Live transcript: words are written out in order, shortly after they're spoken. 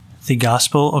The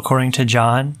Gospel according to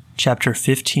John, chapter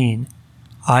 15.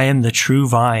 I am the true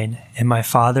vine, and my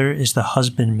Father is the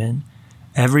husbandman.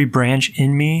 Every branch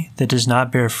in me that does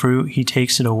not bear fruit, he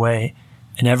takes it away,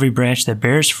 and every branch that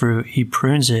bears fruit, he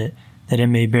prunes it, that it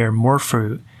may bear more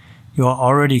fruit. You are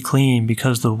already clean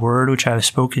because of the word which I have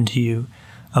spoken to you.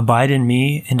 Abide in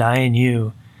me, and I in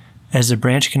you. As the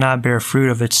branch cannot bear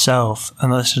fruit of itself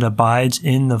unless it abides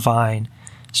in the vine,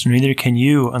 so neither can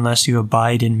you unless you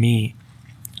abide in me.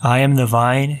 I am the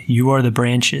vine, you are the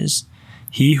branches.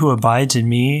 He who abides in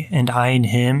me, and I in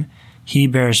him, he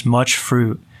bears much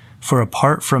fruit, for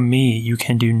apart from me you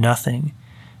can do nothing.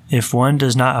 If one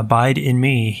does not abide in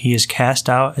me, he is cast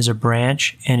out as a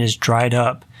branch and is dried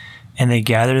up, and they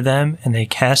gather them and they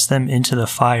cast them into the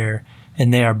fire,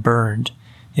 and they are burned.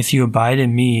 If you abide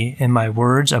in me, and my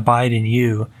words abide in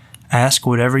you, ask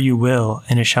whatever you will,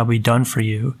 and it shall be done for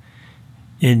you.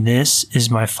 In this is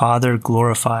my Father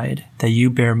glorified, that you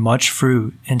bear much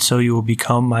fruit, and so you will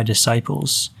become my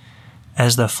disciples.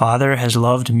 As the Father has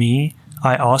loved me,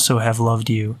 I also have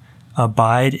loved you.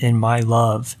 Abide in my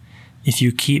love. If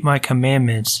you keep my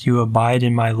commandments, you abide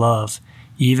in my love,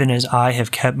 even as I have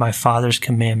kept my Father's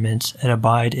commandments and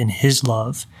abide in his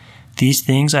love. These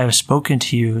things I have spoken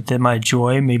to you, that my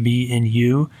joy may be in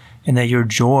you, and that your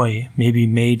joy may be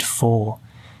made full.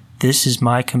 This is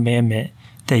my commandment,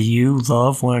 that you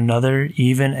love one another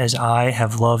even as I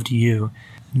have loved you.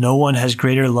 No one has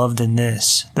greater love than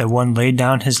this, that one laid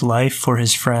down his life for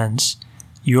his friends.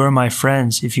 You are my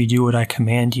friends if you do what I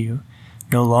command you.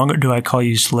 No longer do I call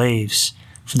you slaves,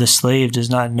 for the slave does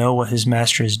not know what his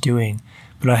master is doing,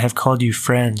 but I have called you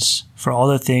friends, for all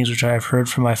the things which I have heard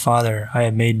from my Father I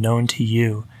have made known to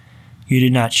you. You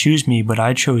did not choose me, but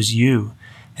I chose you,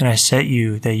 and I set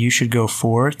you that you should go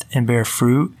forth and bear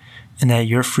fruit, and that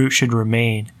your fruit should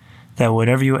remain, that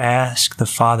whatever you ask the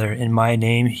Father in my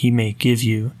name he may give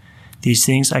you. These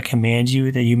things I command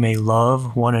you, that you may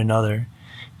love one another.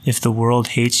 If the world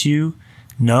hates you,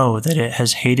 know that it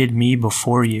has hated me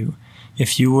before you.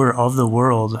 If you were of the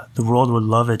world would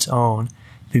love its own.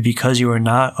 But because you are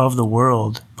not of the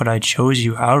world, but I chose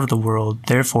you out of the world,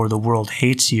 therefore the world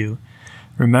hates you.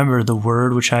 Remember the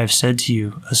word which I have said to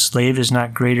you, a slave is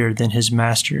not greater than his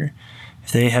master.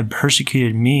 If they have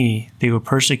persecuted me, they will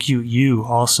persecute you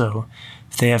also.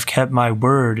 If they have kept my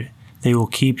word, they will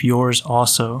keep yours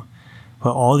also.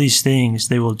 But all these things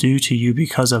they will do to you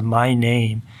because of my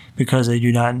name, because they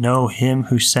do not know him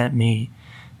who sent me.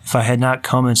 If I had not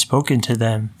come and spoken to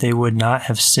them, they would not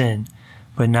have sinned.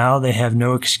 But now they have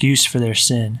no excuse for their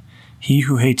sin. He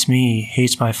who hates me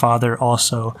hates my Father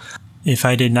also. If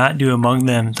I did not do among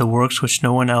them the works which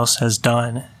no one else has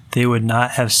done, they would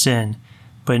not have sinned.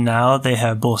 But now they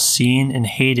have both seen and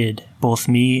hated, both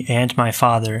me and my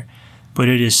Father. But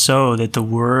it is so that the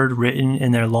word written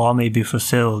in their law may be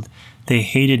fulfilled. They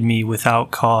hated me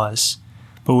without cause.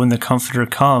 But when the Comforter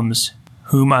comes,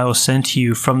 whom I will send to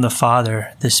you from the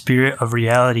Father, the Spirit of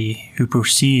reality, who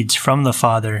proceeds from the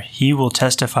Father, he will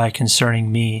testify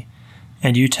concerning me.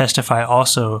 And you testify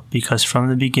also, because from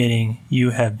the beginning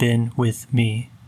you have been with me.